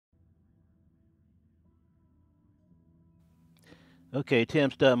Okay,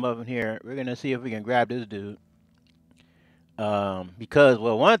 Tim Stutton up in here. We're gonna see if we can grab this dude. Because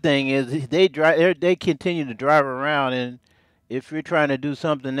well, one thing is they continue to drive around, and if you're trying to do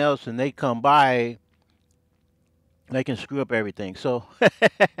something else and they come by, they can screw up everything. So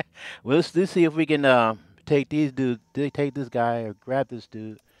let's see if we can take these dudes, take this guy or grab this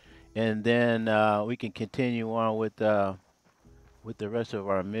dude, and then we can continue on with the rest of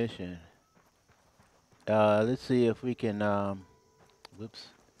our mission. Let's see if we can whoops,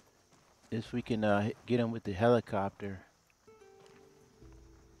 if we can get him with the helicopter.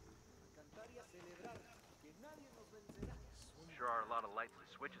 Sure are a lot of lights and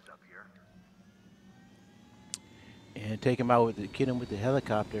switches up here. And take him out with the get him with the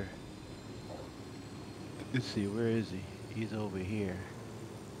helicopter. Let's see, where is he? He's over here.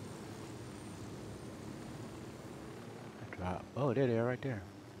 Drop. Oh, there they are, right there.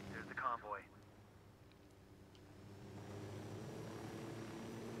 There's the convoy.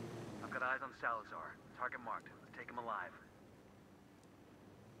 I've got eyes on Salazar. Target marked. Let's take him alive.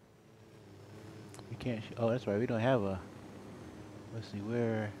 We can't. Oh, that's right. We don't have a. Let's see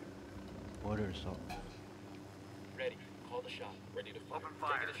where. Order assault. Ready. Call the shot. Ready to fire. Open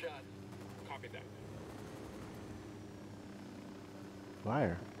fire. Taking a shot. Copy that.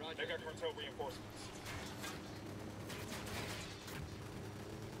 Fire. Roger. I got cartel reinforcements.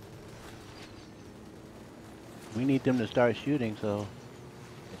 We need them to start shooting so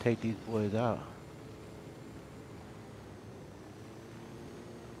to take these boys out.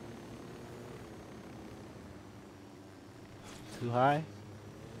 Too high?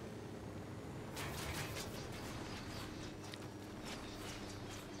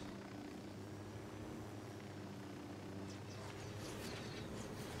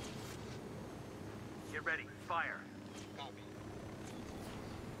 Get ready. Fire. Copy.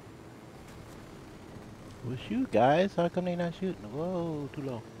 Well, shoot, guys. How come they not shooting? Whoa, too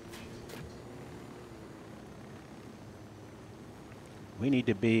low. We need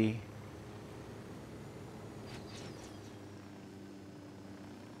to be.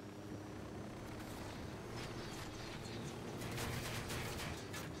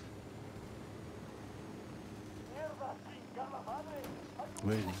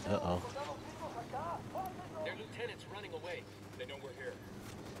 Where is he? Uh-oh. Their lieutenant's running away. They know we're here.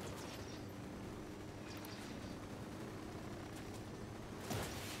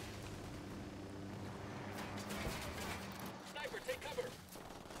 Sniper, take cover.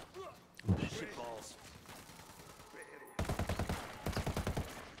 Oh, shit. Shit balls.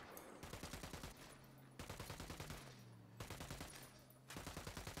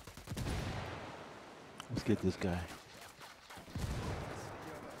 Let's get this guy.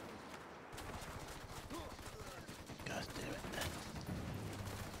 God damn it.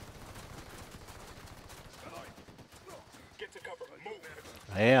 Get to cover. Move.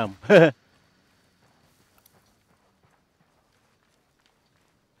 I am.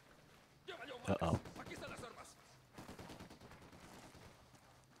 Uh-oh. Aquí están las armas.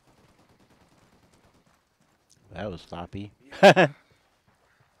 That was sloppy. Ahora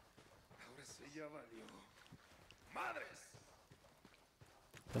sí ya valió. Madres.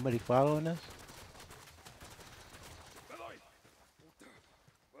 Somebody following us? Me doy. Puta.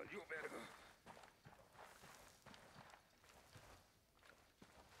 Valió verga.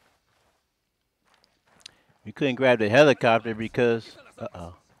 We couldn't grab the helicopter because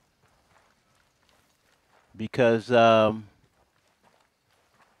uh-oh. Because Güey.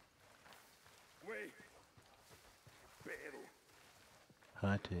 Pero.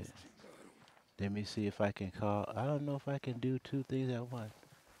 hunted. Let me see if I can call. I don't know if I can do two things at once.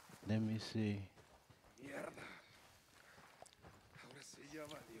 Let me see. Mierda. Ahora sí ya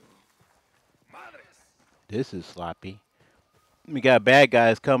valió. Madres. This is sloppy. We got bad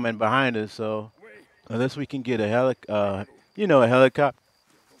guys coming behind us, so Güey. unless we can get a a helicopter.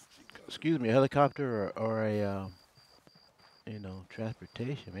 Excuse me, a helicopter or a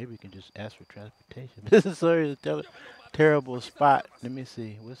transportation. Maybe we can just ask for transportation. This is sort of a terrible spot. Let me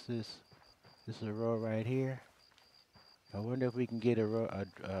see. What's this? This is a road right here. I wonder if we can get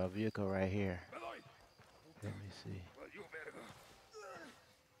a vehicle right here. Me doy. Let me see. Valió verga.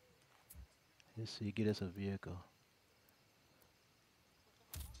 Let's see. Get us a vehicle.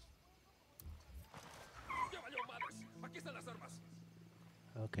 Ya valió madres. Aquí están las armas.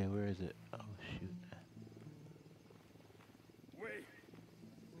 Okay, where is it? Oh shoot. Güey.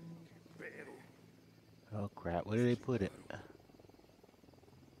 Pero. Oh crap. Where did they put it?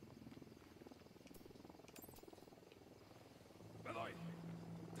 Me doy.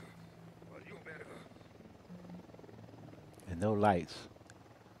 Valió verga. And no lights.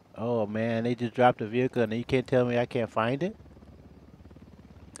 Oh man, they just dropped the vehicle and you can't tell me I can't find it?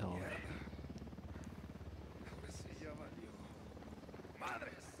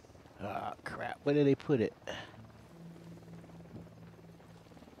 crap. Where did they put it? I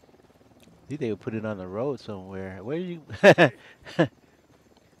think they would put it on the road somewhere. Where do you?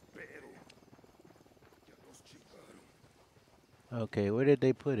 Okay, where did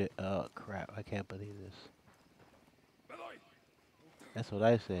they put it? Oh crap! I can't believe this. That's what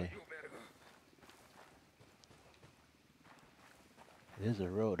I say. There's a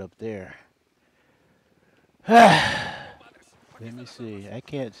road up there. Let me see. I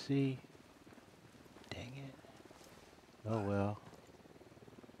can't see. Dang it. Oh well.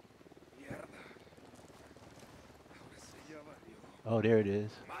 Oh, there it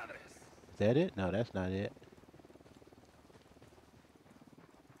is. Is that it? No, that's not it.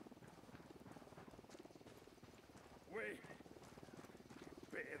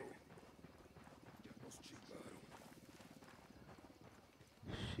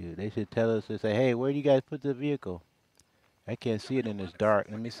 Shoot, they should tell us to say, hey, where do you guys put the vehicle? I can't see it in this dark.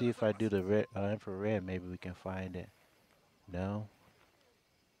 Let me see if I do the red, infrared. Maybe we can find it. No.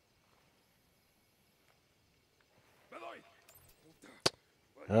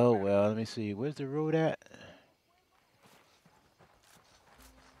 Oh well. Let me see. Where's the road at?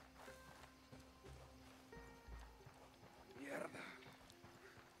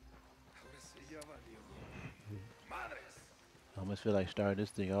 I almost feel like starting this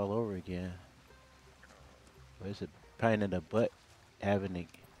thing all over again. Where's it? Pain in the butt. Having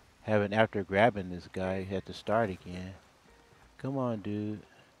after grabbing this guy, you had to start again. Come on, dude.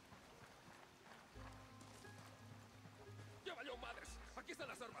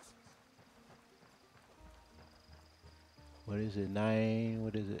 What is it? 9?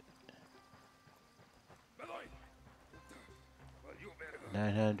 What is it?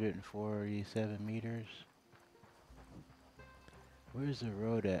 947 meters. Where's the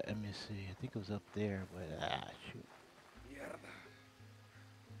road at? Let me see. I think it was up there, but shoot.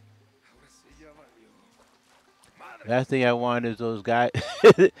 Last thing I want is those guys.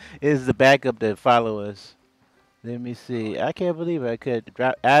 Is the backup that follow us. Let me see. I can't believe I could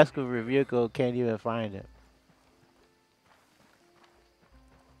ask for a vehicle. Can't even find it.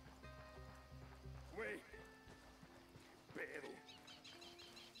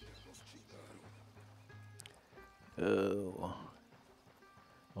 Oh.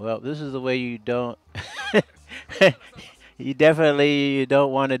 Well, this is the way you don't. You definitely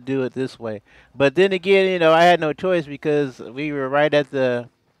don't want to do it this way. But then again, I had no choice because we were right at the,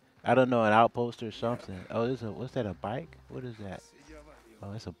 I don't know, an outpost or something. Oh, what's that, a bike? What is that?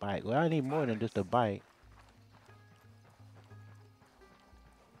 Oh, it's a bike. Well, I need more than just a bike.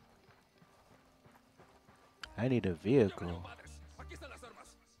 I need a vehicle.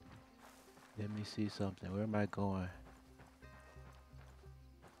 Let me see something. Where am I going?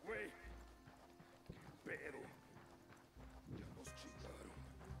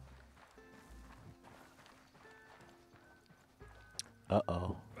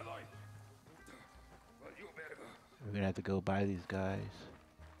 Uh-oh. We're gonna have to go by these guys.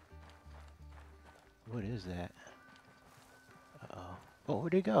 What is that? Uh-oh. Oh,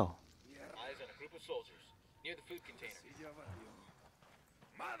 where'd they go? Eyes on a group of soldiers near the food container.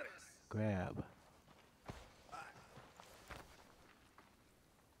 Grab.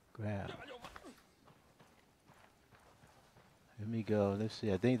 Grab. Let me go. Let's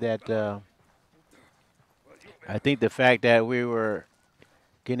see. I think the fact that we were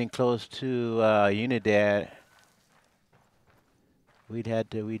getting close to Unidad,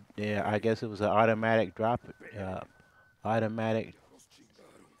 yeah, I guess it was an automatic automatic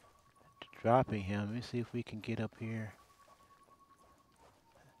dropping him. Let me see if we can get up here.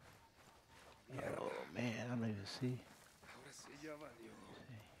 Oh man, I don't even see.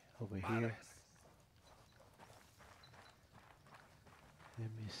 Over here. Let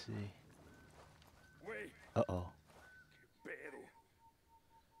me see. Uh-oh.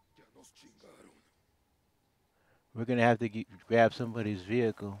 We're gonna have to grab somebody's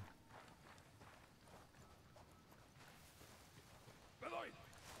vehicle.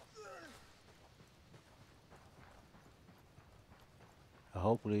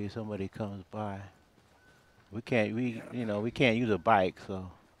 Hopefully somebody comes by. We can't use a bike, so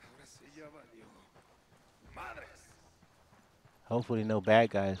hopefully no bad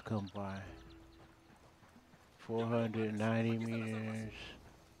guys come by. 490 meters.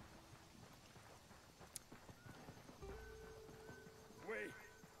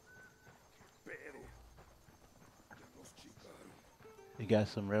 We got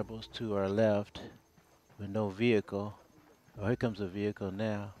some rebels to our left with no vehicle. Oh, here comes a vehicle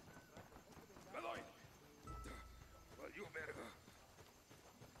now.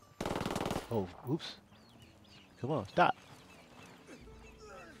 Oh, oops. Come on, stop.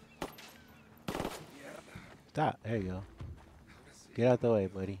 Stop. There you go. Get out the way,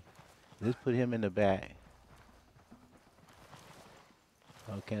 buddy. Let's put him in the back.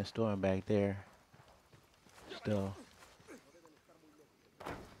 Oh, can't store him back there. Still.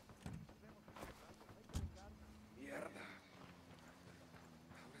 Mierda.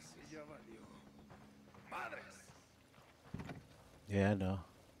 Ahora sí ya valió. Madres. Yeah, I know.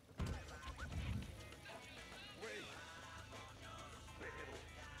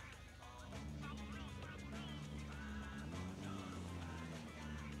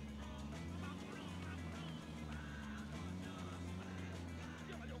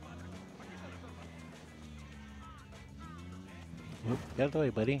 Whoop, get out of the way,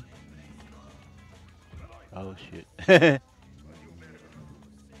 buddy. Oh shit.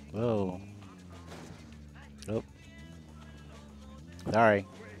 Whoa. Oh, sorry.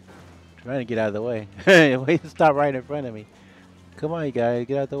 Trying to get out of the way. Wait, stop right in front of me. Come on, you guys,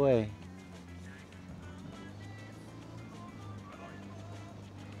 get out of the way.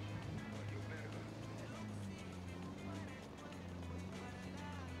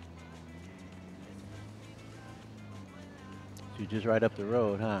 You're just right up the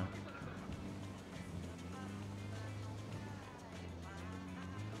road, huh?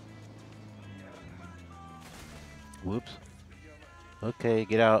 Whoops. Okay,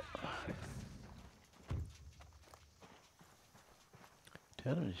 get out.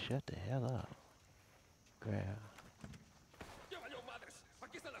 Tell him to shut the hell up. Grab. Ya valió madres.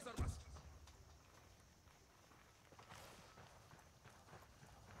 Aquí están las armas.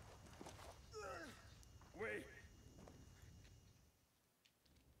 Güey.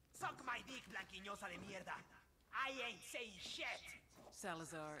 Suck my dick, blanquiñosa de mierda. I ain't saying shit.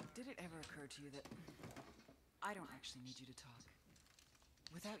 Salazar, did it ever occur to you that I don't actually need you to talk?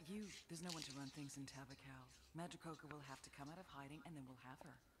 Without you, there's no one to run things in Tabacal. Coca will have to come out of hiding, and then we'll have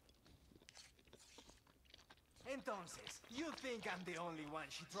her. Entonces, you think I'm the only one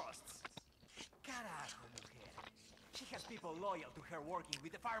she trusts? Carajo, mujer. She has people loyal to her working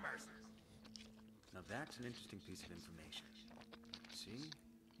with the farmers. Now that's an interesting piece of information. See?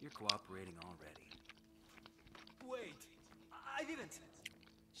 You're cooperating already. Wait, I didn't.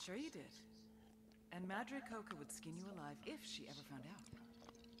 Sure you did. And Coca would skin you alive if she ever found out.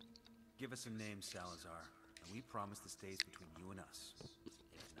 Give us some names, Salazar, and we promise the stays between you and us.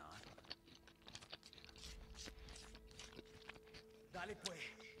 If not... Dale pues.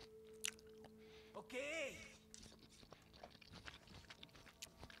 Okay.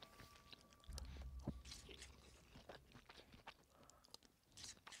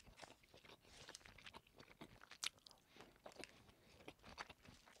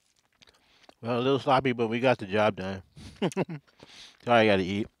 Well, a little sloppy, but we got the job done. Sorry, I gotta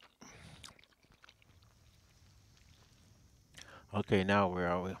eat. Okay, now where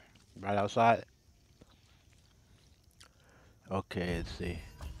are we? Right outside? Okay, let's see.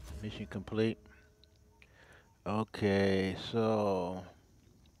 Mission complete. Okay, so...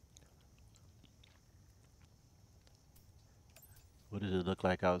 what does it look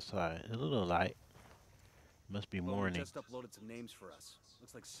like outside? It's a little light. Must be Well, morning. just uploaded some names for us.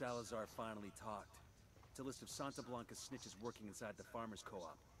 Looks like Salazar finally talked. It's a list of Santa Blanca snitches working inside the farmers'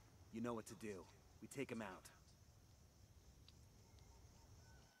 co-op. You know what to do. We take them out.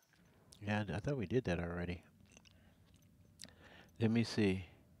 Yeah, I thought we did that already. Let me see.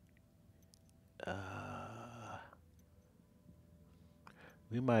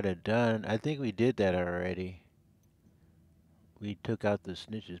 We might have done. I think we did that already. We took out the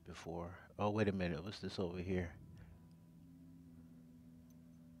snitches before. Oh, wait a minute. What's this over here?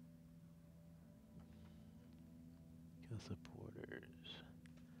 Kill supporters.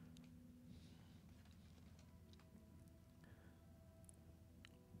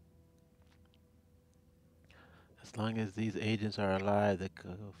 As long as these agents are alive, the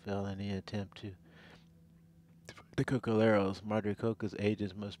Coca fail any attempt to. The Cocaleros, Madre Coca's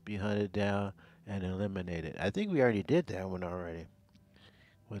agents must be hunted down and eliminated. I think we already did that one already.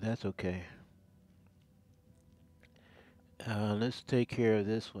 Well, that's okay. Let's take care of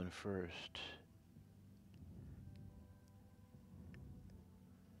this one first.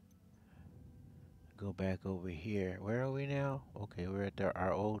 Go back over here. Where are we now? Okay, we're at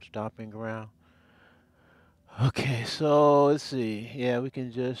our old stomping ground. Okay, so let's see. Yeah, we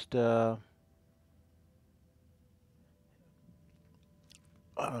can just you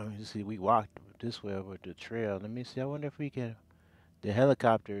see, we walked this way over the trail. Let me see. I wonder if we can. The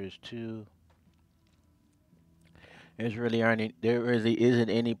helicopter is too. There really isn't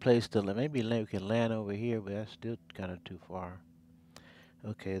any place to land. Maybe we can land over here, but that's still kind of too far.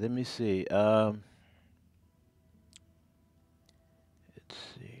 Okay, let me see. Let's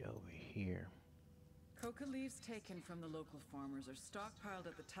see over here. Coca leaves taken from the local farmers are stockpiled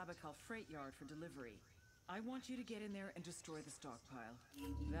at the Tabacal freight yard for delivery. I want you to get in there and destroy the stockpile.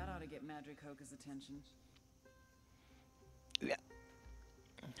 That ought to get Madre Coca's attention. Yeah.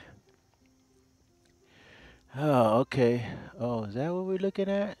 Oh, okay. Oh, is that what we're looking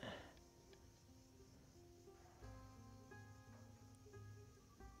at?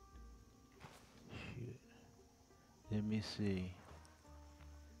 Shoot. Let me see.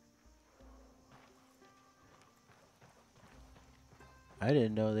 I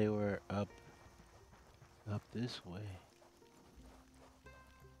didn't know they were up this way.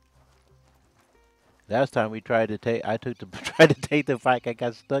 Last time we tried to take, I took the tried to take the bike. I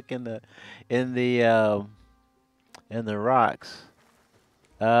got stuck in the in the rocks.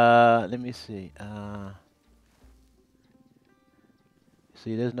 Let me see.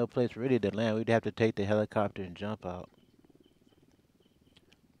 See, there's no place really to land. We'd have to take the helicopter and jump out.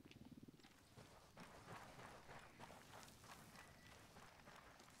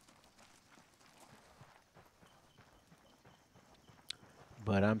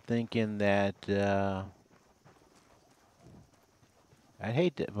 But I'm thinking that I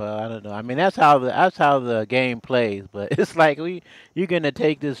hate that. Well, I don't know. I mean, that's how the game plays. But it's like you're gonna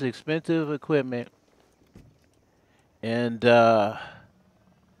take this expensive equipment and let me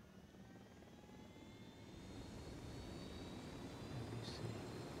see.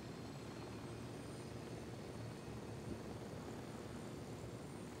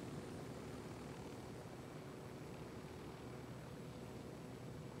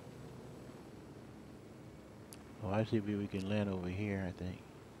 Oh, I see if we can land over here. I think.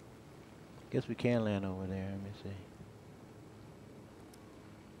 Guess we can land over there. Let me see.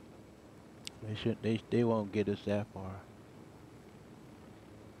 They should. They won't get us that far.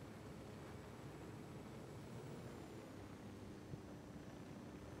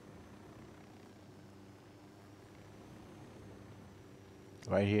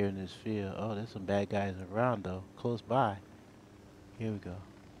 Right here in this field. Oh, there's some bad guys around though, close by. Here we go.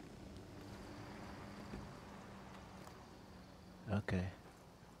 Okay.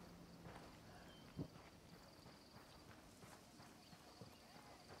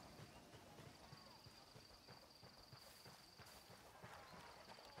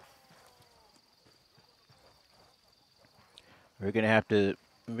 We're gonna have to.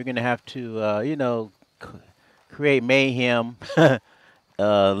 We're gonna have to. Create mayhem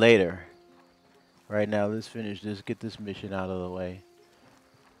later. Right now, let's finish this. Get this mission out of the way,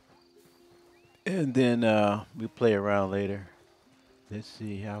 and then we play around later. Let's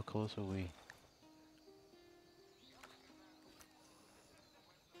see how close are we.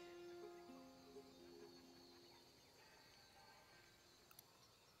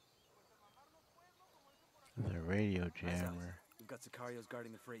 The radio jammer. We've got Sicarios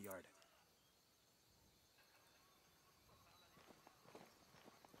guarding the freight yard.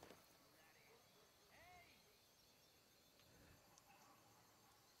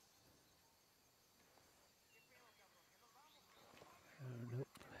 Nope.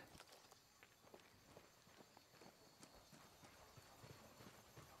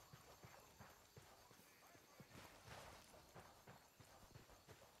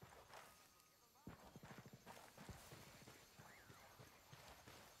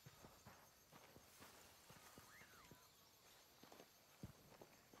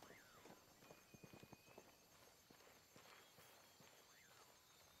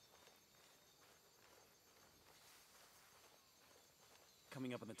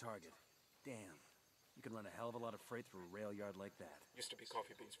 Coming up on the target. Damn. You can run a hell of a lot of freight through a rail yard like that. Used to be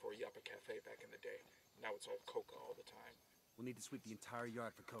coffee beans for a Yappa Cafe back in the day. Now it's all Coca all the time. We'll need to sweep the entire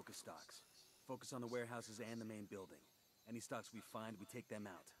yard for Coca stocks. Focus on the warehouses and the main building. Any stocks we find, we take them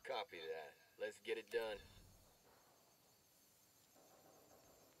out. Copy that. Let's get it done.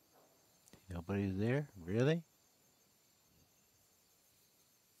 Nobody's there? Really?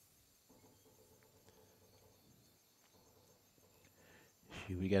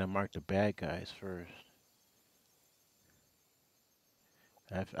 Shoot, we gotta mark the bad guys first.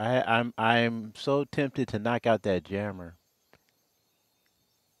 I'm so tempted to knock out that jammer.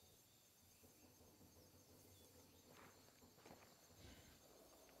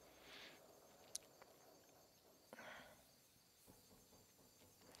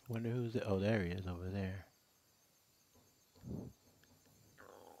 Wonder who's it? Oh, there he is over there.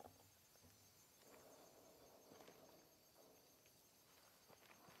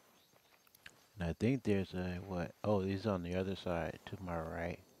 And I think there's a what? Oh, he's on the other side to my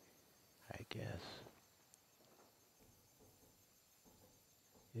right, I guess.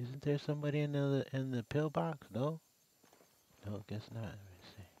 Isn't there somebody in the pillbox? No, no, guess not. Let me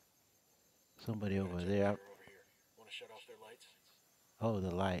see. Somebody Got a over there. generator over here. Want to shut off their lights? Oh,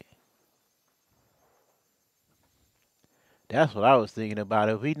 the light. That's what I was thinking about.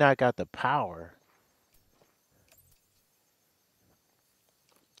 If we knock out the power,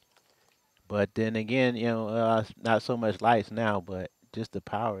 but then again, not so much lights now, but just the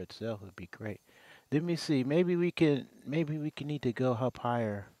power itself would be great. Let me see. Maybe we can need to go up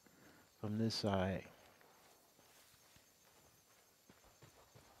higher from this side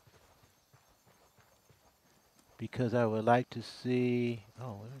because I would like to see.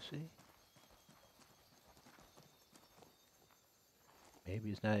 Oh, let me see.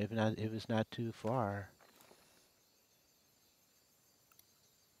 Maybe it's not. If it's not too far.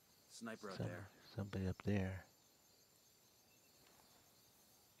 Sniper out Some, there. somebody up there.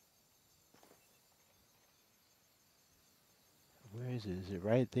 Where is it? Is it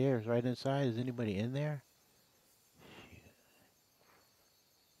right there? Is it right inside? Is anybody in there?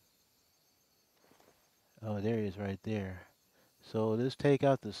 Oh, there he is right there. So let's take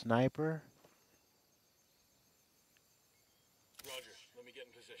out the sniper Roger. Let me get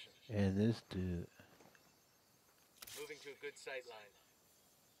in position. and this dude. Moving to a good sight line.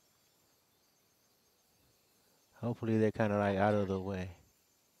 Hopefully they're kind of like out of the way.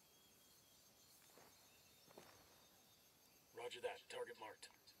 Roger that. Target marked.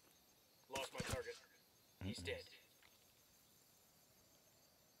 Lost my target. He's dead.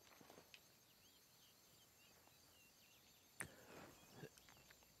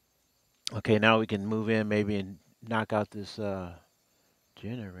 Okay, now we can move in maybe and knock out this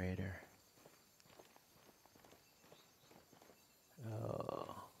generator.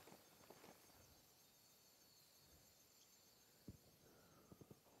 Oh.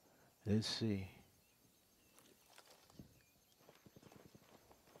 Let's see.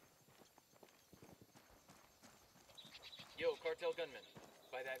 Yo, cartel gunman.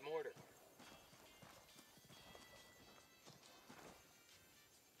 By that mortar.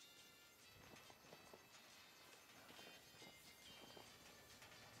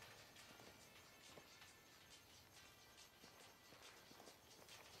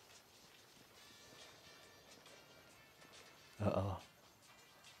 Uh-oh.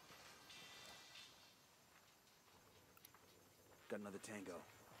 Got another tango.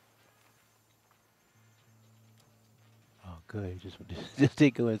 Oh, good. Just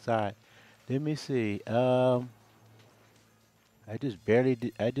did go inside. Let me see. I just barely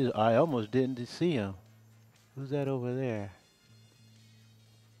did. I almost didn't see him. Who's that over there?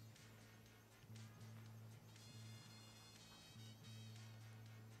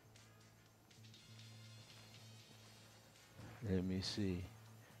 Let me see.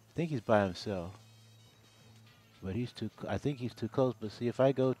 I think he's by himself, but he's too. I think he's too close. But see, if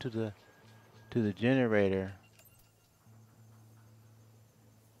I go to the generator,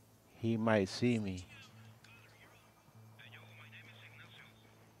 he might see me.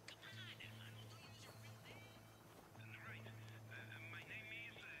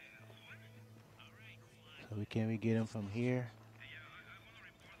 So can we get him from here?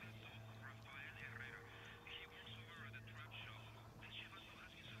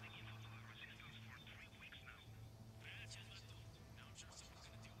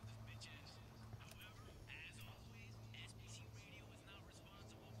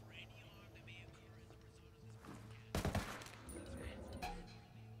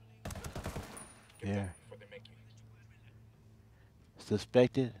 Get them There. before they make you.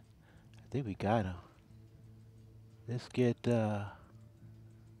 Suspected. I think we got him. Let's get. Let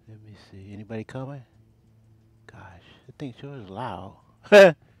me see. Anybody coming? Gosh, that thing sure is loud.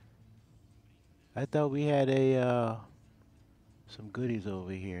 I thought we had some goodies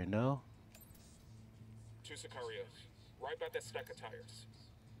over here. No? Two Sicarios. Right about that stack of tires.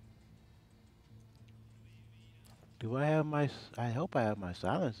 Do I have my? I hope I have my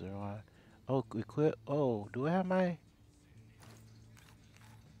silencer on. Oh, equip. Oh, do I have my?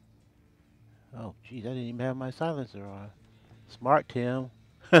 Oh, geez, I didn't even have my silencer on. Smart Tim.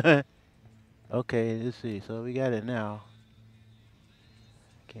 Okay, let's see. So we got it now.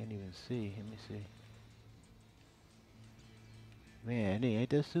 Can't even see. Let me see. Man, ain't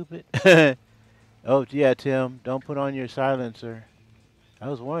that stupid? Oh, yeah, Tim. Don't put on your silencer. I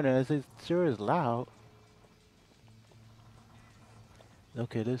was wondering. It sure is loud.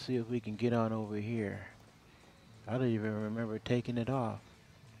 Okay, let's see if we can get on over here. I don't even remember taking it off.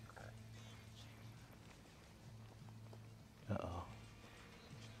 Uh-oh.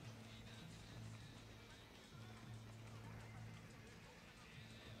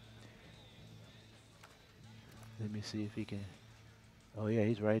 Let me see if he can. Oh, yeah,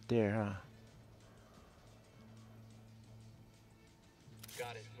 he's right there, huh?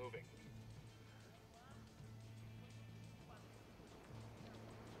 Got it. Moving.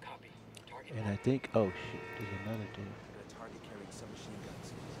 And I think, oh shit, there's another dude. Got a target carrying submachine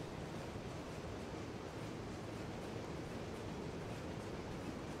guns.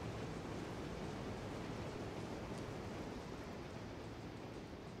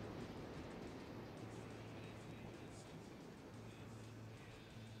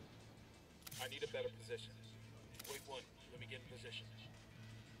 I need a better position. Wait one. Let me get in position.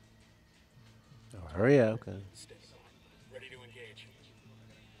 Oh, hurry up, cause Standing by. Ready to engage.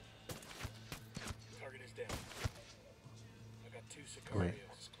 Target is down. I got 2 Great.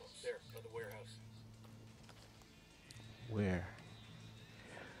 Sicarios. There, by the warehouse. where?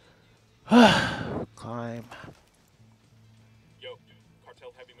 Climb. Yo,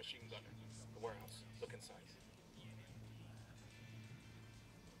 Cartel heavy machine gunner. The warehouse. Look inside.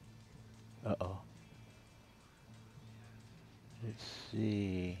 Uh-oh. Let's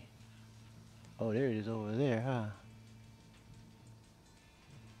see. Oh, there it is over there, huh?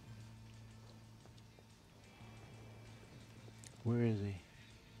 Where is he?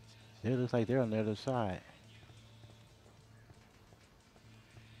 It looks like they're on the other side.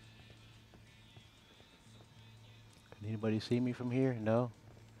 Can anybody see me from here? No?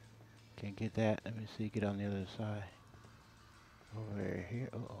 Can't get that. Let me see. Get on the other side. Over here.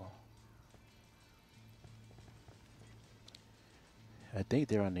 Uh-oh. I think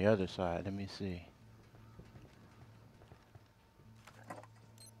they're on the other side. Let me see.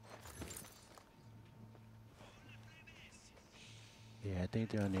 Yeah, I think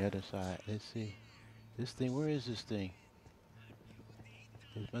they're on the other side. Let's see. This thing, where is this thing?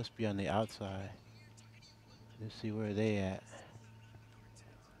 It must be on the outside. Let's see where they at.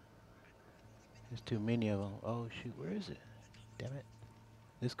 There's too many of them. Oh shoot, where is it? Damn it.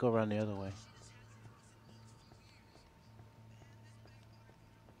 Let's go around the other way.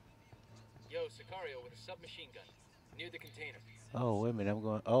 Yo, Sicario with a submachine gun. Near the container. Oh, wait a minute, I'm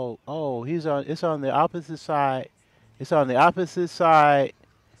going, oh, he's on, it's on the opposite side. It's on the opposite side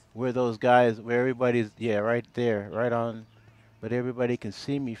where those guys, where everybody's, yeah, right there, right on, but everybody can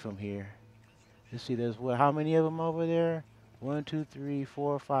see me from here. Let's see, there's what, how many of them over there? 1, 2, 3,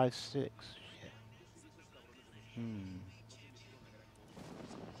 4, 5, 6. Shit.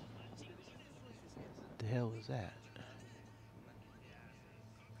 The hell was that?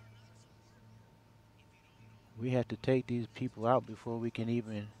 We have to take these people out before we can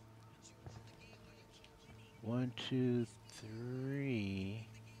even. 1, 2, 3.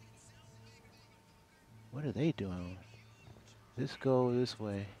 What are they doing? Let's go this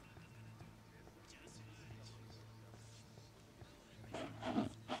way.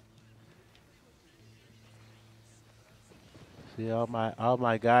 See, all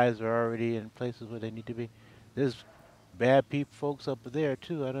my guys are already in places where they need to be. There's bad folks up there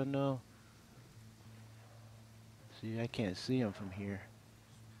too. I don't know. See, I can't see them from here.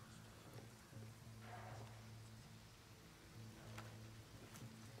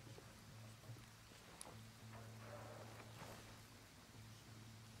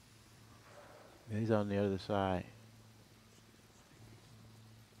 He's on the other side.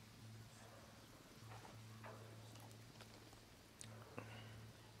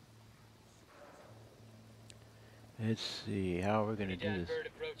 Let's see how we're gonna do this. Bird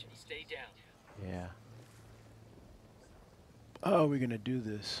approaching. Stay down. Yeah. How are we gonna do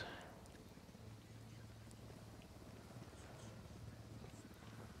this?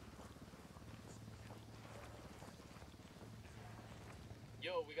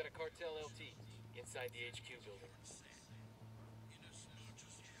 Yo, we got a Cartel LT inside the HQ building.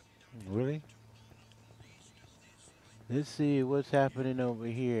 Really? Let's see what's happening over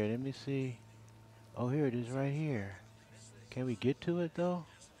here. Let me see. Oh, here it is right here. Can we get to it though?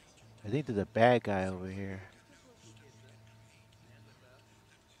 I think there's a bad guy over here.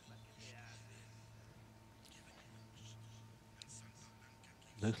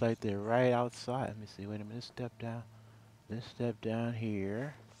 Looks like they're right outside. Let me see. Wait a minute. Let's step down. Let's step down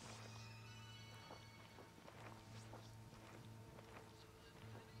here.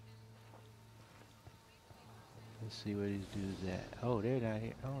 Let's see where these dudes at. Oh, they're down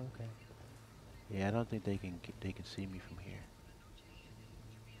here. Oh, okay. Yeah, I don't think they can see me from here.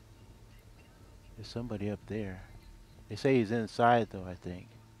 There's somebody up there. They say he's inside though, I think.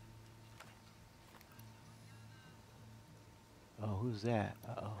 Oh, who's that?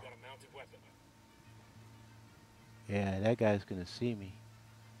 Uh-oh. Got a mounted weapon. Yeah, that guy's gonna see me.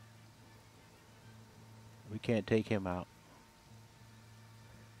 We can't take him out.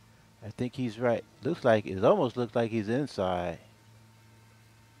 I think he's right. Looks like, it almost looks like he's inside.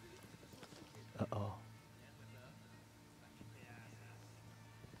 Uh-oh.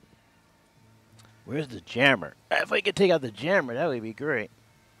 Where's the jammer? If we could take out the jammer, that would be great.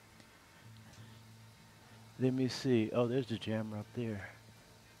 Let me see. Oh, there's the jammer up there.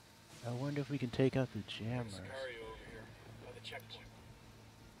 I wonder if we can take out the jammers. Sicario over here, by the checkpoint.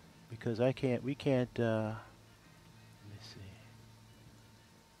 Because I can't, we can't, let me see.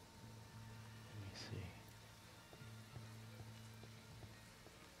 Let me see.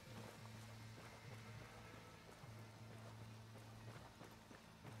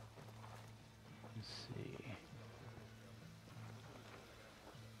 Let's see.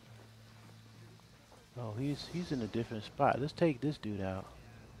 Oh, he's in a different spot. Let's take this dude out.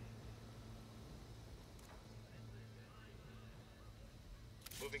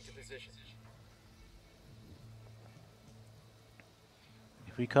 Moving to position.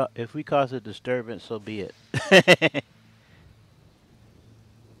 If we cause a disturbance, so be it.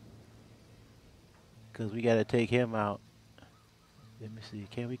 Cause we gotta take him out. Let me see.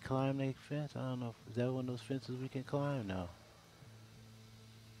 Can we climb that fence? I don't know. Is that one of those fences we can climb? No.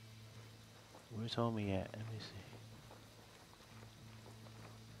 Where's homie at? Let me see.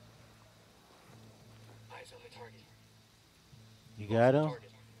 Eyes on the target. You got him?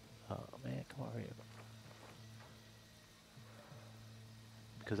 Target. Oh man, come on here.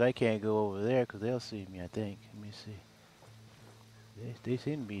 Because I can't go over there because they'll see me, I think. Let me see. They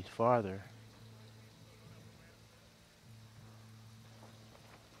seem to be farther.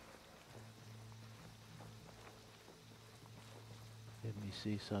 Let me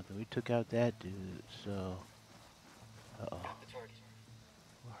see something. We took out that dude, so... Uh-oh. Got the target.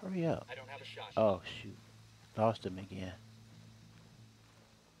 Well, hurry up. I don't have a shot. Oh, shoot. Lost him again.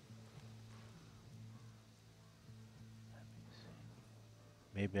 Let me see.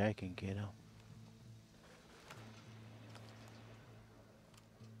 Maybe I can get him.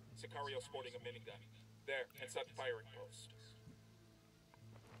 Sicario sporting a minigun. There, inside the firing post.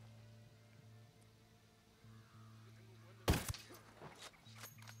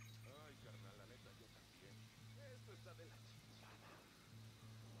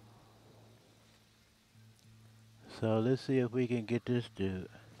 So let's see if we can get this dude.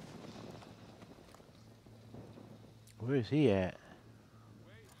 Where is he at?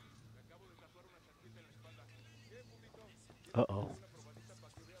 Uh-oh.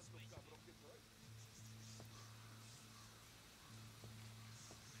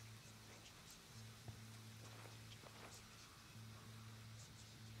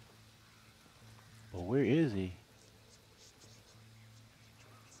 Well, where is he?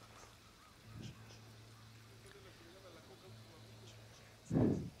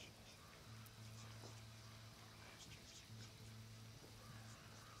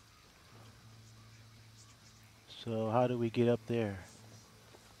 So how do we get up there?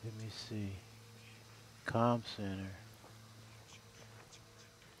 Let me see. Comm center.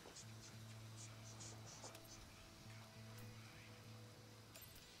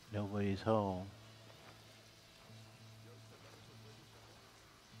 Nobody's home.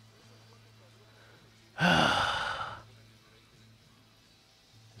 There's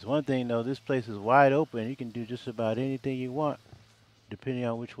one thing though, this place is wide open. You can do just about anything you want, depending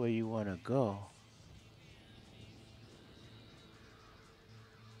on which way you want to go.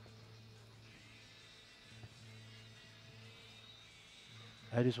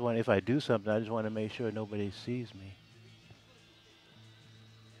 I just want, if I do something, I just want to make sure nobody sees me.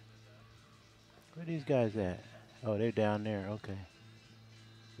 Where are these guys at? Oh, they're down there. Okay.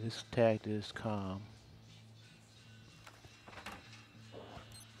 This tact is calm.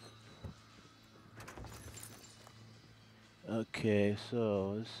 Okay,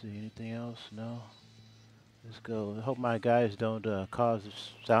 so let's see. Anything else? No. Let's go. I hope my guys don't cause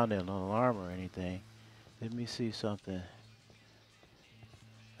sound an alarm or anything. Let me see something.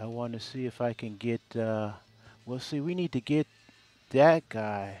 I want to see if I can get. Well, see, we need to get that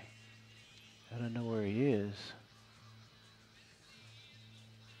guy. I don't know where he is.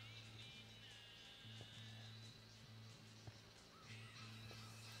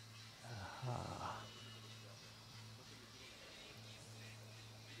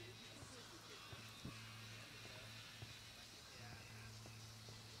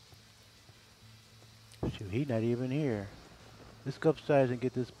 Shoot, he's not even here. Let's go upstairs and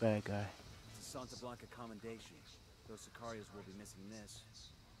get this bad guy. It's a Santa Blanca commendation. Those Sicarios will be missing this.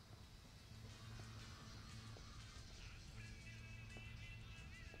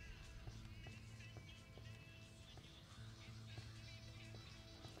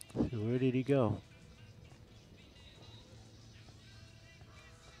 So where did he go?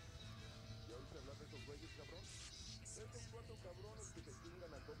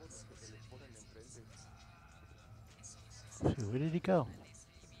 So where did he go?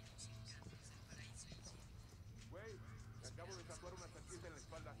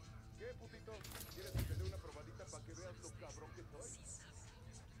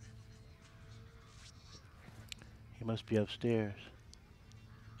 He must be upstairs.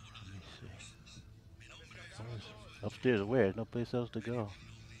 Let me see. Upstairs where? There's no place else to go.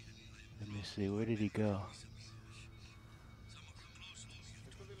 Let me see. Where did he go?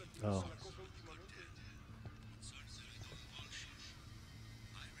 Oh.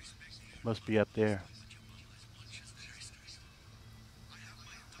 Must be up there.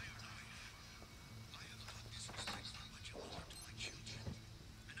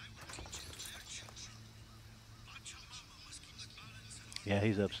 Yeah,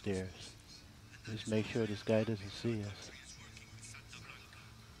 he's upstairs. Just make sure this guy doesn't see us.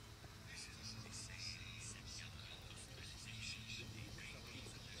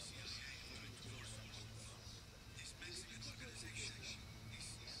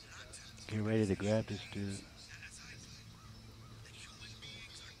 Get ready to grab this dude.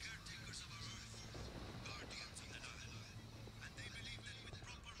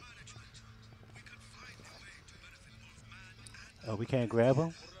 Oh, we can't grab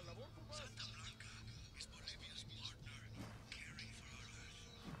him?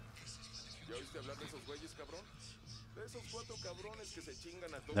 ¿Ya oíste hablar de esos güeyes, cabrón? De esos 4 cabrones que se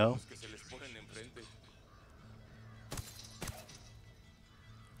chingan a todos No. los que se les ponen enfrente.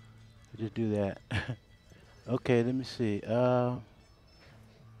 Just do that. Okay, let me see.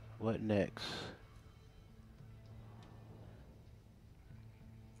 What next?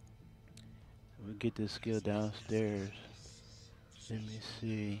 We'll get this skill downstairs. Let me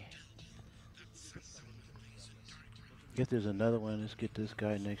see. Guess there's another one. Let's get this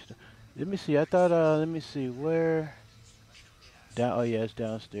guy next to. Let me see. I thought. Let me see. Where? Down. Oh yeah, it's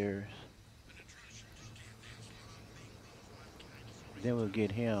downstairs. Then we'll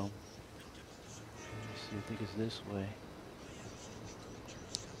get him. Let me see. I think it's this way.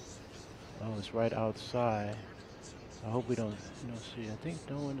 Oh, it's right outside. I hope we don't see. I think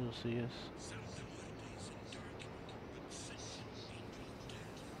no one will see us.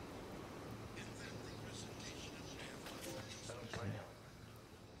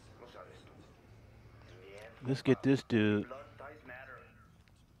 Let's get this dude. Blood ties matter.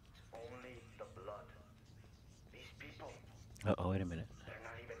 It's only the blood. These people, Oh, wait a minute. they're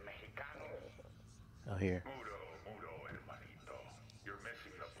not even Mexicanos. Oh, here. Mudo, hermanito. You're missing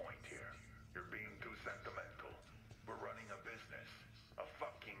the point here. You're being too sentimental. We're running a business. A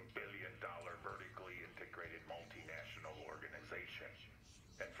fucking billion-dollar vertically integrated multinational organization.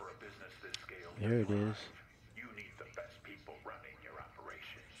 And for a business this scale, There it is. you need the best people running your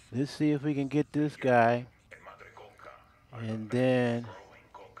operations. Let's see if we can get this guy. And then.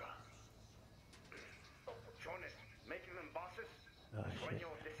 Coca. Chones, making them bosses. Oh shit.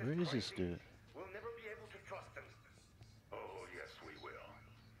 Where is this dude? We'll never be able to trust them. Oh, yes, we will.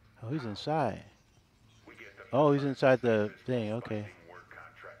 Oh, he's inside. We get the Oh, he's inside the thing. Okay. work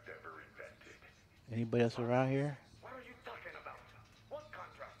contract ever invented. Anybody else around here? What are you talking about? What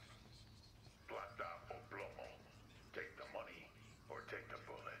contract? Plata o plomo. Take the money or take the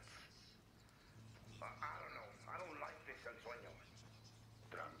bullets. I don't know. I don't like this ensueño.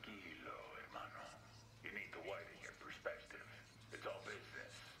 Tranquilo, hermano. You need to widen your perspective. It's all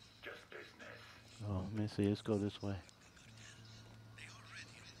business. Just business. Oh, let me see. Let's go this way.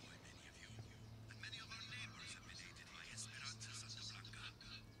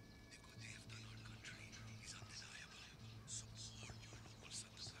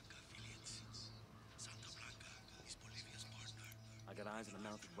 I got eyes on a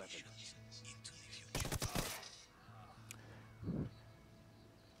mounted weapon.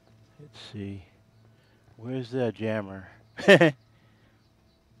 Let's see. Where's the jammer? It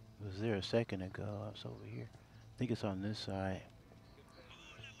was there a second ago. I was over here. I think it's on this side.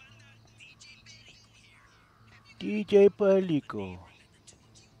 DJ Palico.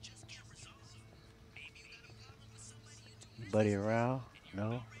 Anybody around?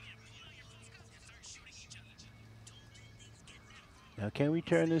 No? Now, can we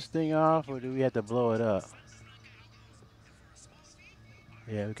turn this thing off or do we have to blow it up?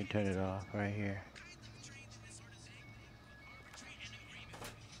 Yeah, we can turn it off right here.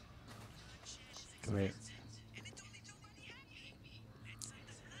 Great.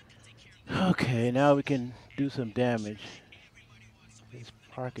 Okay, now we can do some damage. Let's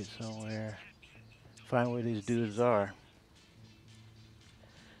park it somewhere. Find where these dudes are.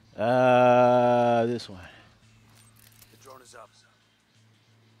 This one. The drone is up.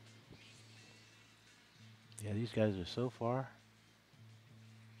 Yeah, these guys are so far.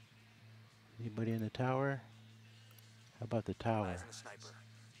 Anybody in the tower? How about the tower? Eyes on a sniper.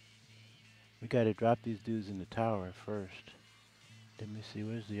 We gotta drop these dudes in the tower first. Let me see,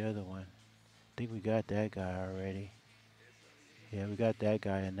 where's the other one? I think we got that guy already. Yeah, we got that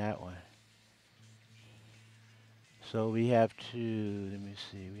guy in that one. So we have to, let me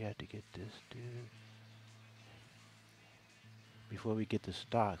see, we have to get this dude before we get the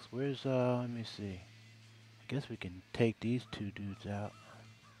stocks. Where's, let me see. I guess we can take these two dudes out.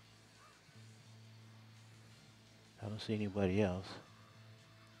 I don't see anybody else.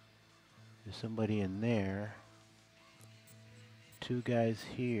 There's somebody in there. Two guys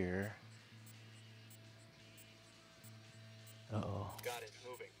here. Uh-oh. Got it.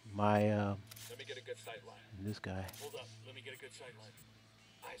 Moving. My, Let me get a good sight line. this guy. Hold up. Let me get a good sight line.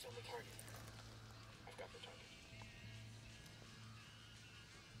 Eyes on the target. I've got the target.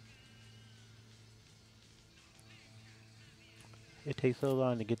 It takes so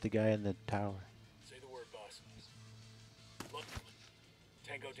long to get the guy in the tower. Say the word, boss. Look.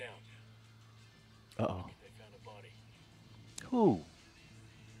 Tango down. Uh-oh. They found a body. Who?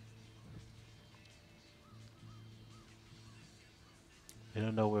 They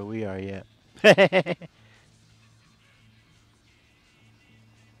don't know where we are yet. Uh-oh,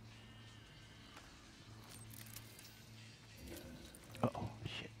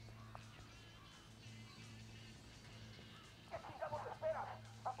 shit.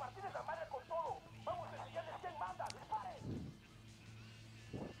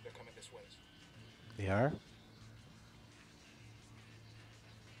 They're coming this way. They are?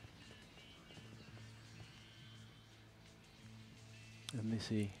 Let me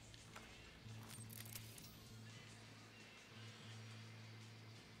see.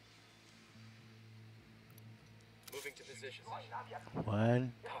 Moving to position.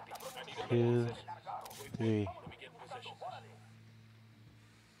 One, Copy. I need a two, position. three. Let me get in position.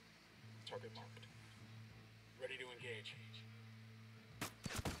 Target marked. Ready to engage.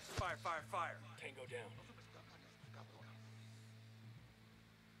 Fire, fire, fire. Tango down.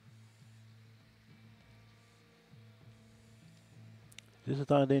 This is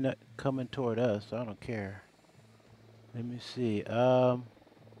long they're not coming toward us, so I don't care. Let me see. We'll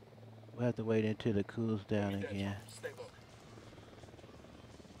have to wait until it cools down again. Stay low.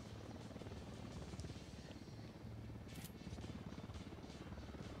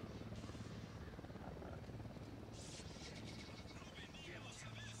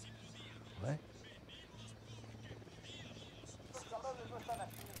 What?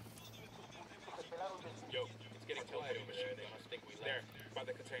 Yo, it's getting quiet over there. They must think we left. There, by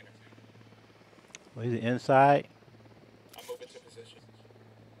the container. Oh, is it inside? I'm moving to position.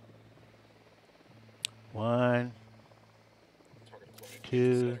 One, Target deployed.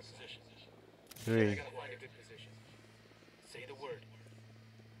 two, Center position. I three. gotta find a good position. Say the word.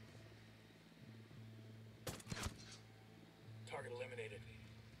 Target eliminated.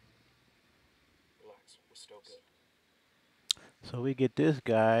 Relax, we're still good. So we get this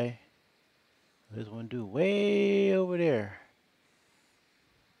guy. There's one dude way over there.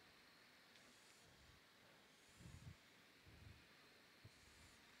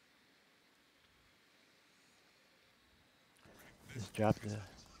 Just drop the.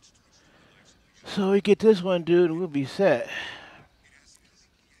 So we get this one dude and we'll be set.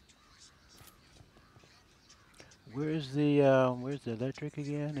 Where's the electric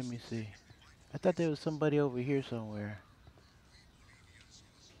again? Let me see. I thought there was somebody over here somewhere.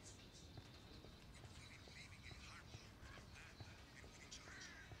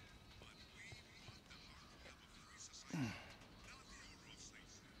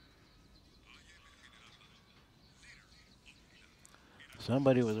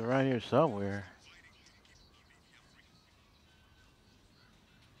 Somebody was around here somewhere.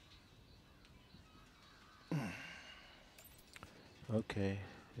 Okay,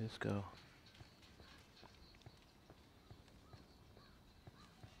 let's go.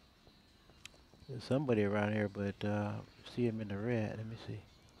 There's somebody around here, but see him in the red. Let me see.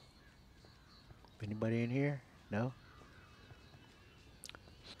 Anybody in here? No?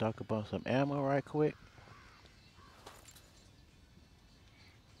 Stock up on some ammo right quick.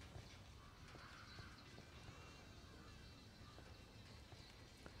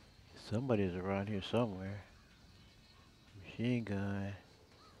 Somebody's around here somewhere. Machine gun.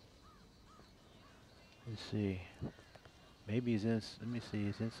 Let's see. Maybe he's in. Let me see.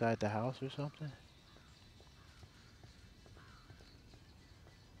 He's inside the house or something.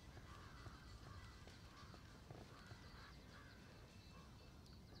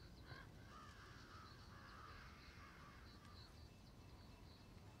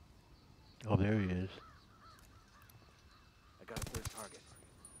 Oh, there he is. I got a third target.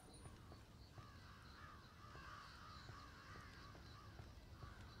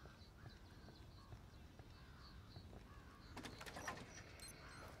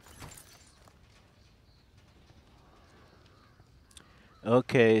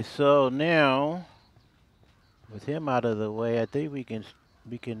 Okay, so now with him out of the way, I think we can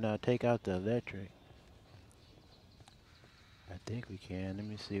take out the electric. I think we can. Let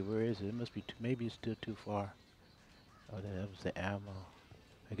me see. Where is it? It must be. Maybe it's still too far. Oh, that was the ammo.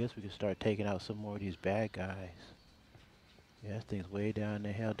 I guess we can start taking out some more of these bad guys. Yeah, this thing's way down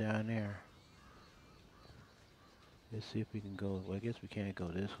the hell down there. Let's see if we can go. Well, I guess we can't go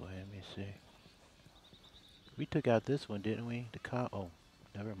this way. Let me see. We took out this one, didn't we? The car. Oh,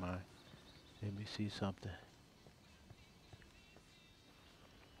 never mind. Let me see something.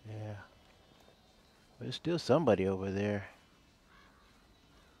 Yeah. There's still somebody over there.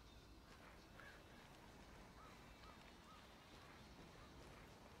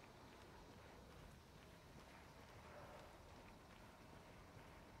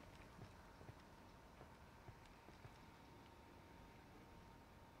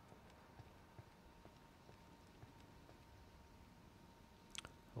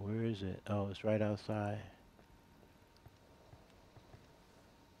 Where is it? Oh, it's right outside.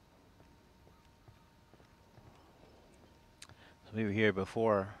 So we were here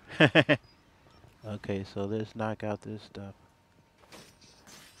before. Okay, so let's knock out this stuff.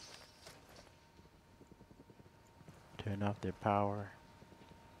 Turn off their power.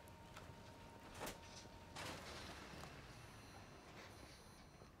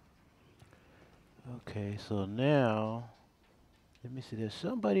 Okay, so now, let me see. There's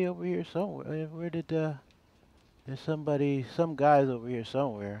somebody over here somewhere. Where did there's some guys over here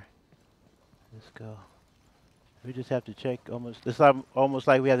somewhere. Let's go. We just have to check almost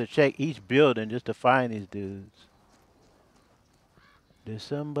like we have to check each building just to find these dudes. There's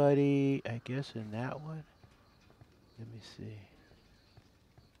somebody, I guess, in that one. Let me see.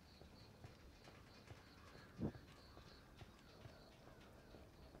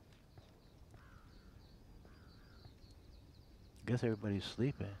 Guess everybody's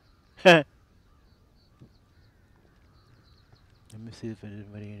sleeping. Let me see if there's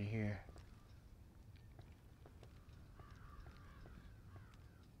anybody in here.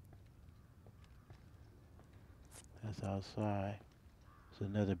 That's outside. It's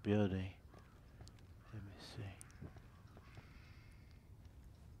another building. Let me see.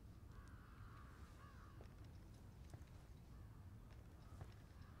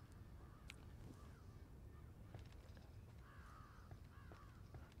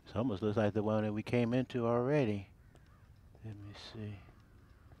 It almost looks like the one that we came into already. Let me see.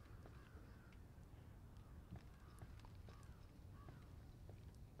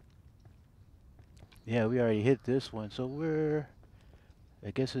 Yeah, we already hit this one, so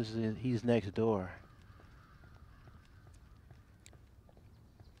I guess he's next door.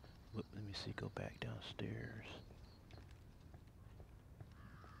 Let me see, go back downstairs.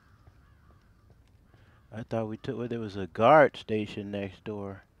 I thought there was a guard station next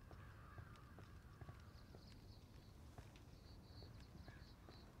door.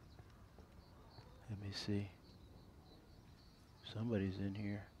 Let me see. Somebody's in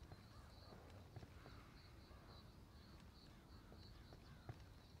here.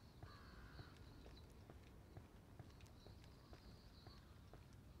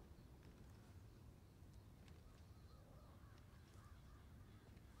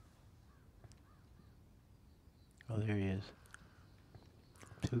 Oh, there he is.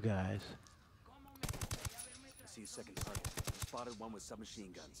 Two guys. I see a second target. Spotted one with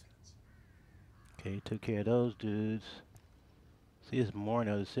submachine guns. Okay, took care of those dudes. See, it's more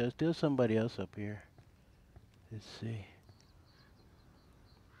now. There's still somebody else up here. Let's see.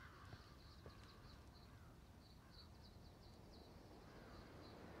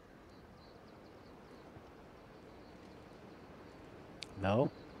 No.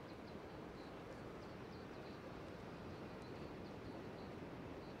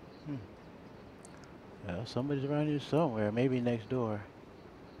 Well, somebody's around here somewhere. Maybe next door.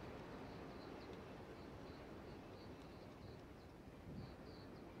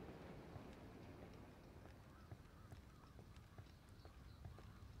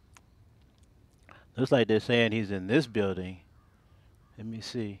 Looks like they're saying he's in this building. Let me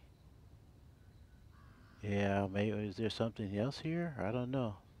see. Yeah, maybe is there something else here? I don't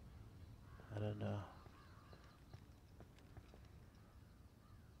know. I don't know.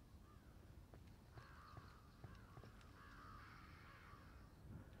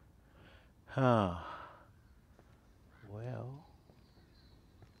 Huh. Well,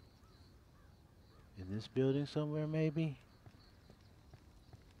 in this building somewhere maybe?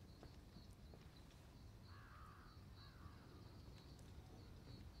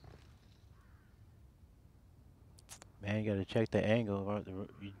 Man, you gotta check the angle.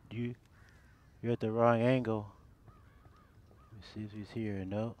 You're at the wrong angle. Let me see if he's here.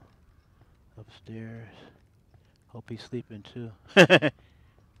 No. Upstairs. Hope he's sleeping too.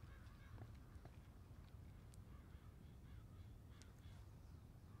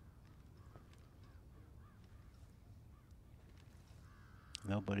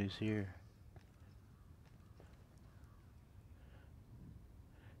 Nobody's here.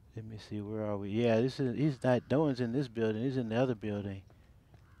 Let me see, where are we? Yeah, he's not, no one's in this building, he's in the other building.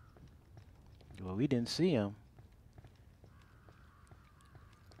 Well, we didn't see him.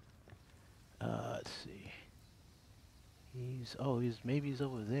 Let's see. Maybe he's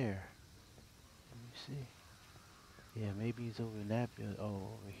over there. Let me see. Yeah, maybe he's over in that building.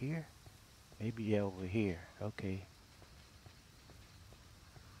 Oh, over here? Maybe, yeah, over here. Okay.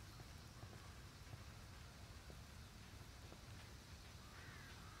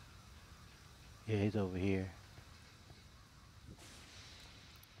 Yeah, he's over here.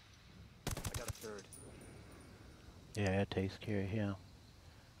 I got a third. Yeah, that takes care of him.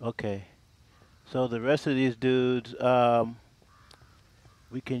 Okay. So the rest of these dudes,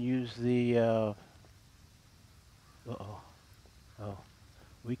 we can use the, oh,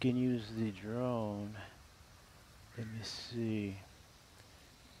 we can use the drone. Let me see.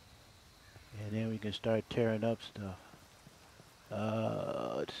 And then we can start tearing up stuff.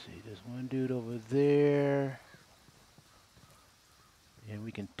 Let's see, there's one dude over there. And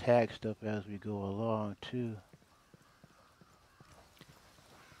we can tag stuff as we go along too.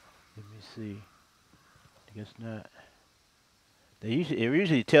 Let me see. I guess not. It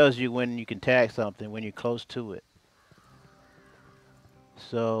usually tells you when you can tag something, when you're close to it.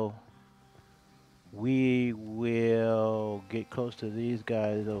 So we will get close to these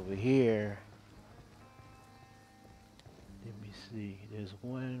guys over here. Let me see. There's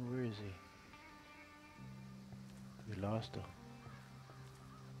one. Where is he? We lost him.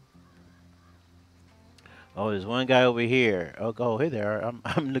 Oh, there's one guy over here. Oh, hey there.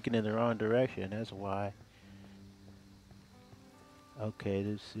 I'm looking in the wrong direction. That's why. Okay,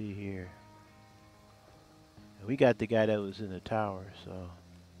 let's see here. We got the guy that was in the tower, so.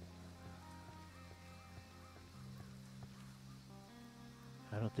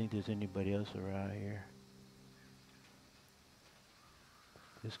 I don't think there's anybody else around here.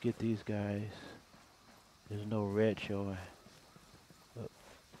 Let's get these guys. There's no red showing. Oh.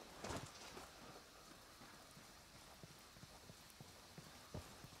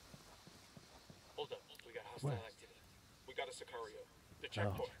 Hold up, we got hostile Where? activity. We got a Sicario. The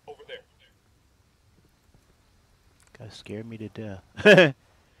checkpoint, over there. That scared me to death.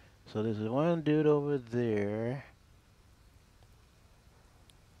 So there's one dude over there.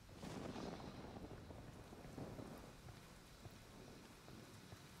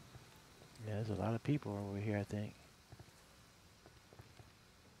 Yeah, there's a lot of people over here, I think.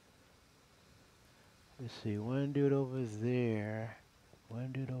 Let's see, one dude over there.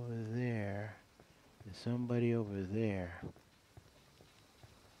 One dude over there. There's somebody over there.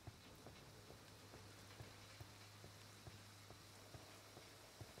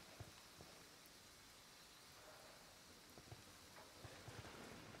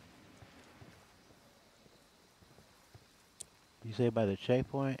 You say by the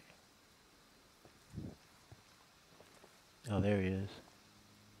checkpoint? Oh, there he is.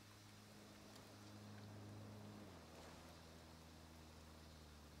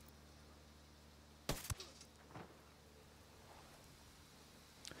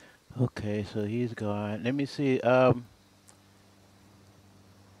 Okay, so he's gone. Let me see. There's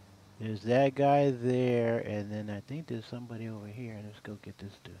that guy there, and then I think there's somebody over here. Let's go get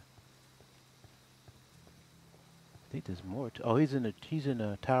this dude. I think there's more. Oh, he's in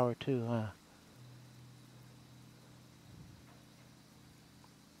the tower too, huh?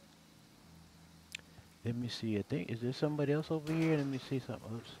 Let me see. I think, is there somebody else over here? Let me see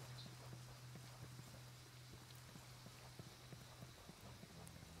something. Oops.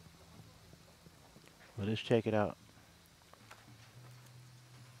 Well, let's check it out.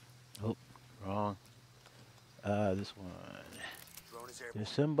 Oh, wrong. This one. There's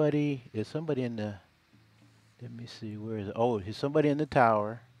somebody in the, let me see, where is it? Oh, there's somebody in the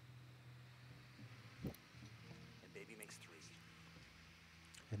tower. And baby makes 3.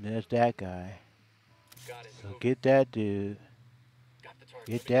 And there's that guy. Got it. So Move. get that dude. Got the target.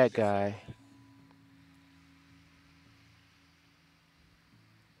 Get Let me that your guy.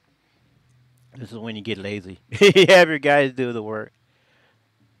 This is when you get lazy. You have your guys do the work.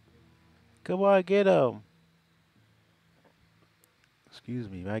 Come on, get him. Excuse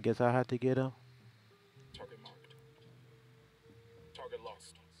me, I guess I have to get him. Target marked. Target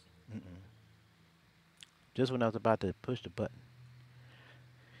lost. Just when I was about to push the button.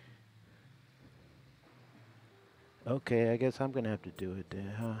 Okay, I guess I'm gonna have to do it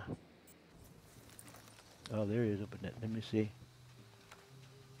then, huh? Oh, there he is. Open it. Let me see.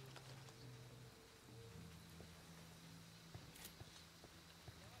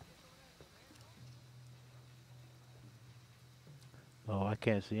 Oh, I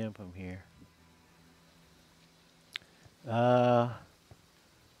can't see him from here. Uh,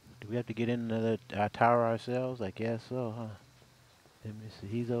 do we have to get into our tower ourselves? I guess so, huh? Let me see.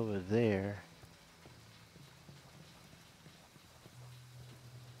 He's over there.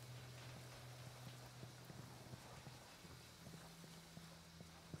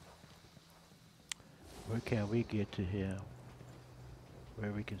 Where can we get to him?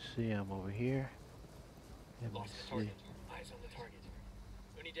 Where we can see him over here? Let me Lost the see. target. Eyes on the target.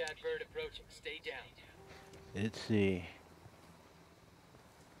 Unidad bird approaching. Stay down. Let's see.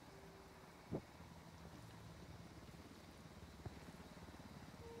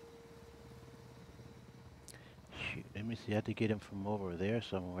 Shoot, let me see. I have to get him from over there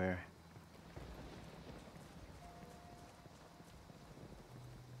somewhere.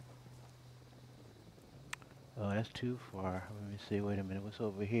 Oh, that's too far. Let me see. Wait a minute. What's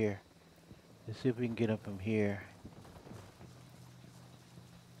over here? Let's see if we can get him from here.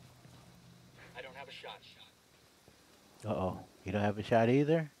 I don't have a shot. Uh-oh. You don't have a shot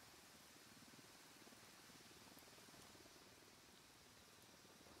either?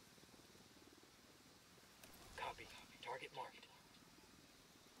 Copy. Target marked.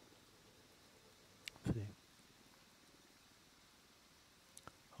 Let's see.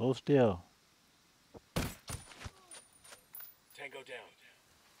 Hold still. Tango down.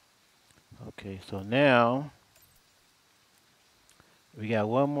 Okay, so now we got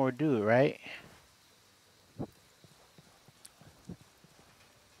one more dude, right?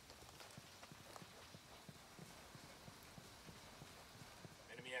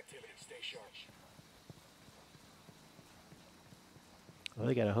 Enemy activity. Stay sharp. Well,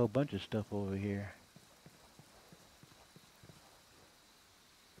 they got a whole bunch of stuff over here.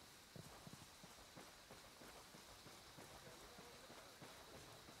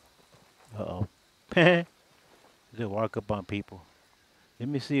 Uh-oh. They walk up on people. Let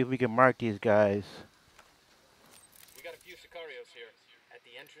me see if we can mark these guys. We got a few Sicarios here at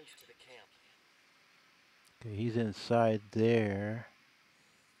the entrance to the camp. Okay, he's inside there.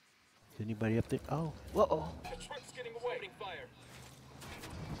 Is anybody up there? Oh, whoa. The truck's getting away. Opening fire.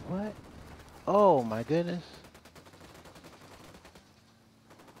 What? Oh my goodness.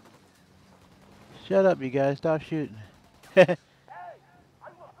 Shut up, you guys. Stop shooting. Oh,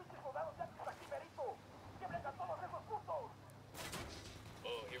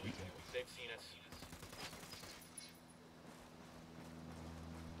 here we go. They've seen us.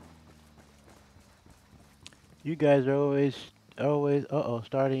 You guys are always, uh-oh,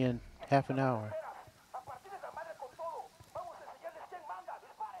 starting in half an hour.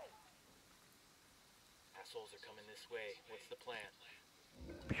 Assholes are coming this way. What's the plan?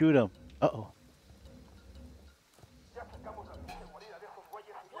 Shoot him. Uh-oh.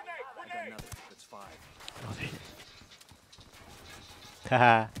 I got nothing. That's 5. Oh, shit.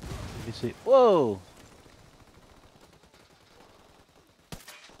 Haha. Let me see. Whoa!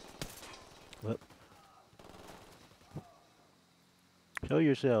 Whoop. Show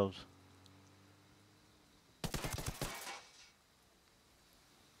yourselves.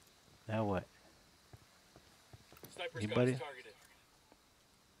 Now what? Sniper's Anybody? guns targeted.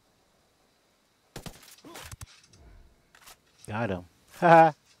 Got him.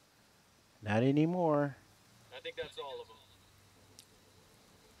 Haha. Not anymore. I think that's all of them.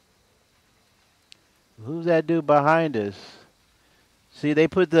 Who's that dude behind us? See, they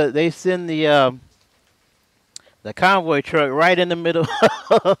send the convoy truck right in the middle,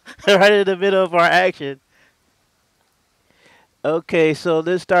 right in the middle of our action. Okay, so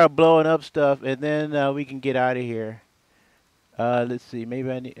let's start blowing up stuff, and then we can get out of here. Let's see.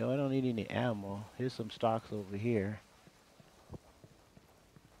 Maybe I need. Oh, I don't need any ammo. Here's some stocks over here.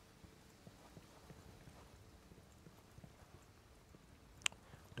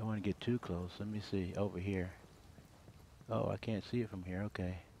 Don't want to get too close. Let me see over here. Oh, I can't see it from here.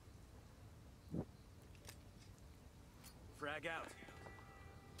 Okay. Frag out.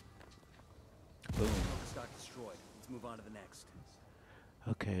 Boom. Stock destroyed. Let's move on to the next.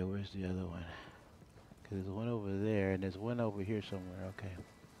 Okay, where's the other one? Because there's one over there, and there's one over here somewhere. Okay.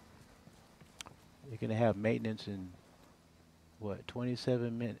 You're gonna have maintenance in what?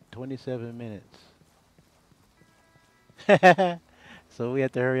 27 minutes. 27 minutes. So we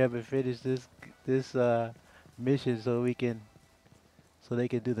have to hurry up and finish this mission so they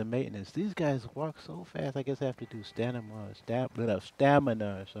can do the maintenance. These guys walk so fast. I guess I have to do stamina or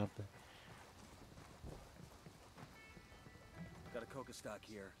something. Coca stock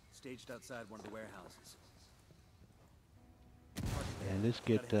here, staged outside one of the warehouses. And let's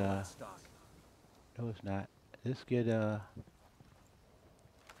Gotta get hit the last stock. no it's not. Let's get We'll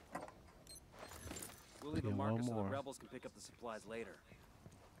leave a get marker one so the more. rebels can pick up the supplies later.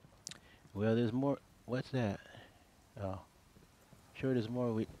 Well, there's more. What's that? Oh, sure. There's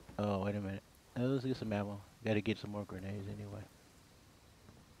more. Oh, wait a minute. Let's get some ammo. Got to get some more grenades anyway.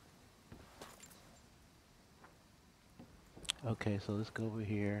 Okay, so let's go over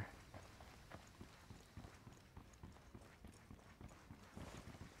here.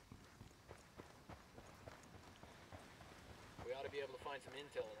 We ought to be able to find some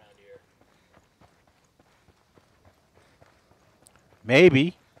intel around here.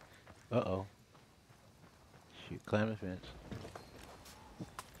 Maybe. Uh-oh. Shoot, climb the fence.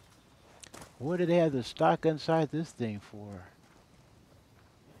 What do they have the stock inside this thing for?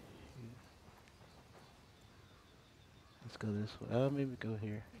 Let's go this way. Oh, maybe go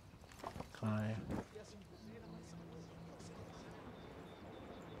here. Climb.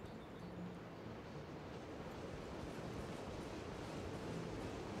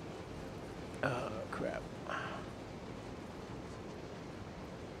 Oh, crap.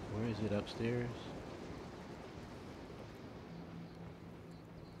 Where is it? Upstairs?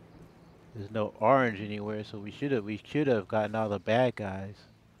 There's no orange anywhere, so we should have gotten all the bad guys.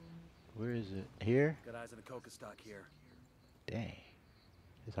 Where is it? Here? Got eyes on the Coca stock here. Dang.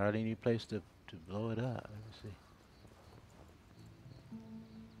 There's hardly any place to blow it up. Let me see.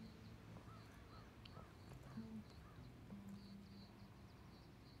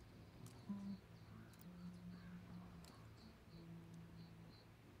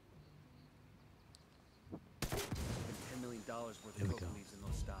 $10 million worth There of we Coca go. leaves in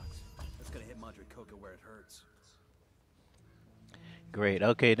those stocks. That's gonna hit Madre Coca where it hurts. Great.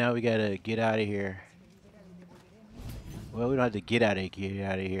 Okay, now we gotta get out of here. Well, we don't have to get out of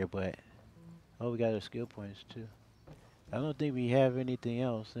here, but oh, we got our skill points too. I don't think we have anything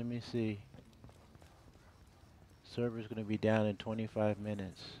else. Let me see. Server's gonna be down in 25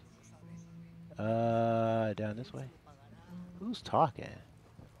 minutes. Down this way. Who's talking?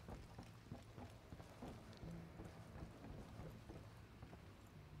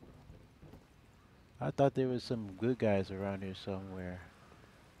 I thought there was some good guys around here somewhere.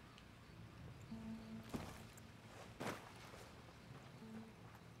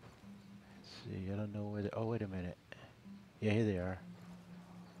 Let's see, I don't know where they... Oh, wait a minute. Yeah, here they are.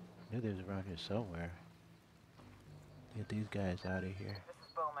 I knew they was around here somewhere. Get these guys out of here. This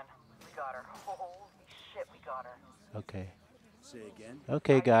is Bowman. We got her. Holy shit, we got her. Okay. Say again?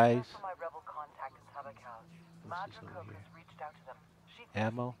 Okay, guys. For my rebel contact in Tabacal. What's this Madra over Coca's here? reached out to them. She thinks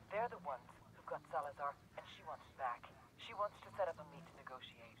Ammo? they're the ones who got Salazar, and she wants it back. She wants to set up a meet to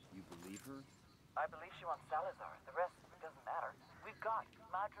negotiate. You believe her? I believe she wants Salazar. The rest doesn't matter. We've got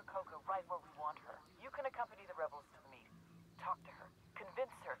Madra Coca right where we want her. You can accompany the rebels to the meet. Talk to her.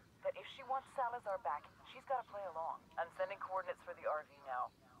 Convince her that if she wants Salazar back, she's got to play along. I'm sending coordinates for the RV now.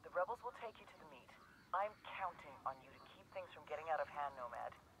 The rebels will take you to the meet. I'm counting on you to keep things from getting out of hand,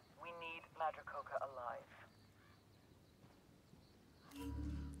 Nomad. We need Madra Coca alive.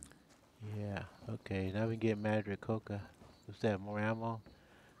 Yeah, okay. Now we get Madrid Coca. What's that? More ammo?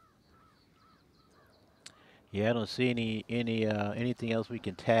 Yeah, I don't see anything else we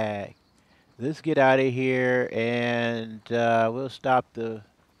can tag. Let's get out of here and we'll stop the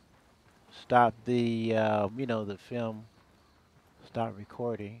you know, the film, stop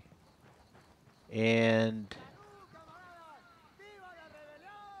recording, and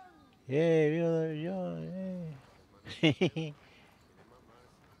yeah, yeah.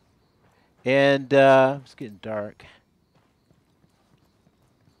 And it's getting dark.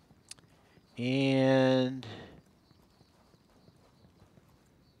 And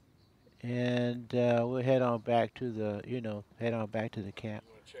we'll head on back to the, head on back to the camp.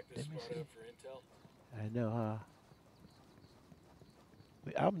 You want to check this Let me spot see. out for intel? I know,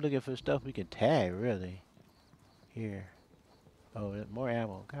 huh? I'm looking for stuff we can tag, really. Here. Oh, more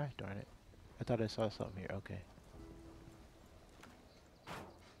ammo. Gosh darn it. I thought I saw something here. Okay.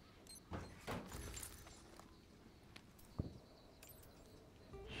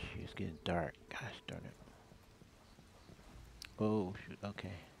 Shoot, it's getting dark. Gosh darn it. Oh, shoot.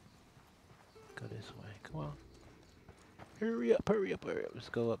 Okay. Go this way. Come on. Hurry up, hurry up, hurry up. Let's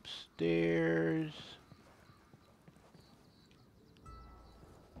go upstairs.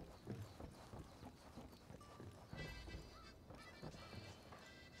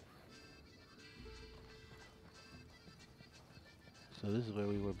 So this is where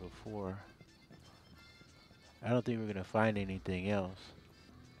we were before. I don't think we're going to find anything else.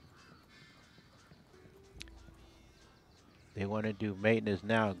 They want to do maintenance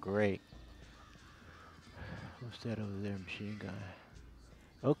now. Great. What's that over there? Machine gun.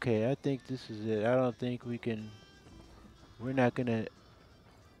 Okay, I think this is it. I don't think we can. We're not gonna.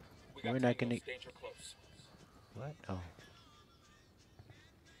 We We're got not gonna. tangos, danger close. What? Oh,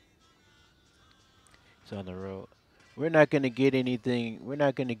 it's on the road. We're not gonna get anything. We're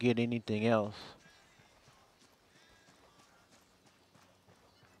not gonna get anything else.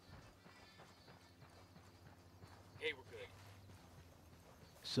 Hey, we're good.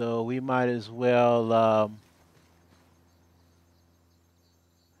 So we might as well.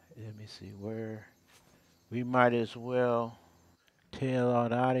 Let me see where. We might as well tail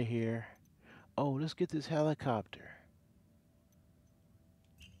on out of here. Oh, let's get this helicopter.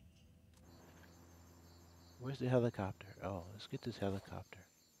 Where's the helicopter? Oh, let's get this helicopter.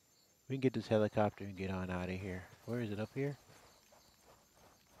 We can get this helicopter and get on out of here. Where is it? Up here?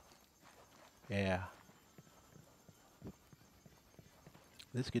 Yeah.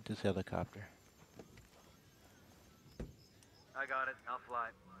 Let's get this helicopter. I got it. I'll fly.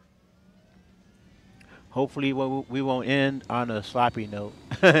 Hopefully we won't end on a sloppy note.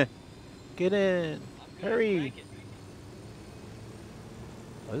 Get in. I'm good. Hurry. Crank it.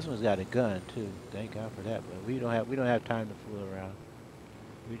 Oh, this one's got a gun too. Thank God for that. But we don't have time to fool around.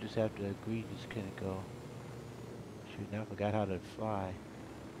 We just have to agree. Just can't go. Shoot, now I forgot how to fly.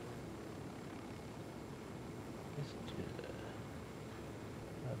 Let's do.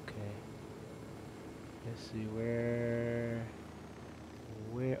 Okay. Let's see where.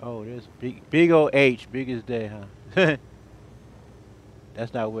 Oh, there's big old H, big as day, huh?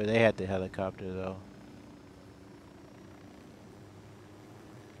 That's not where they had the helicopter though.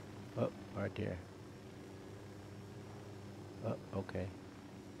 Oh, right there. Oh, okay.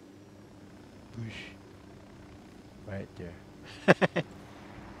 Boosh. Right there.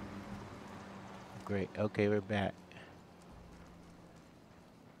 Great. Okay, we're back.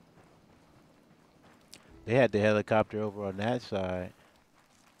 They had the helicopter over on that side.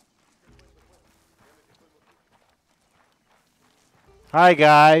 Hi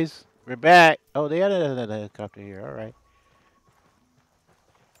guys, we're back. Oh, they had another helicopter here. All right.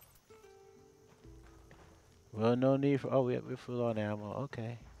 Well, no need for. Oh, we're full on ammo.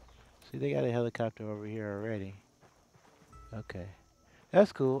 Okay. See, they got a helicopter over here already. Okay,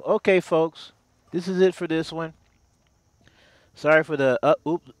 that's cool. Okay, folks, this is it for this one. Sorry for the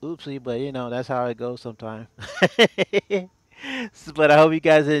oopsie, but you know that's how it goes sometimes. But I hope you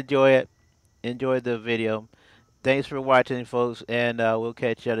guys enjoy it. Enjoy the video. Thanks for watching, folks, and we'll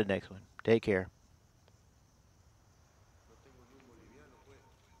catch you on the next one. Take care.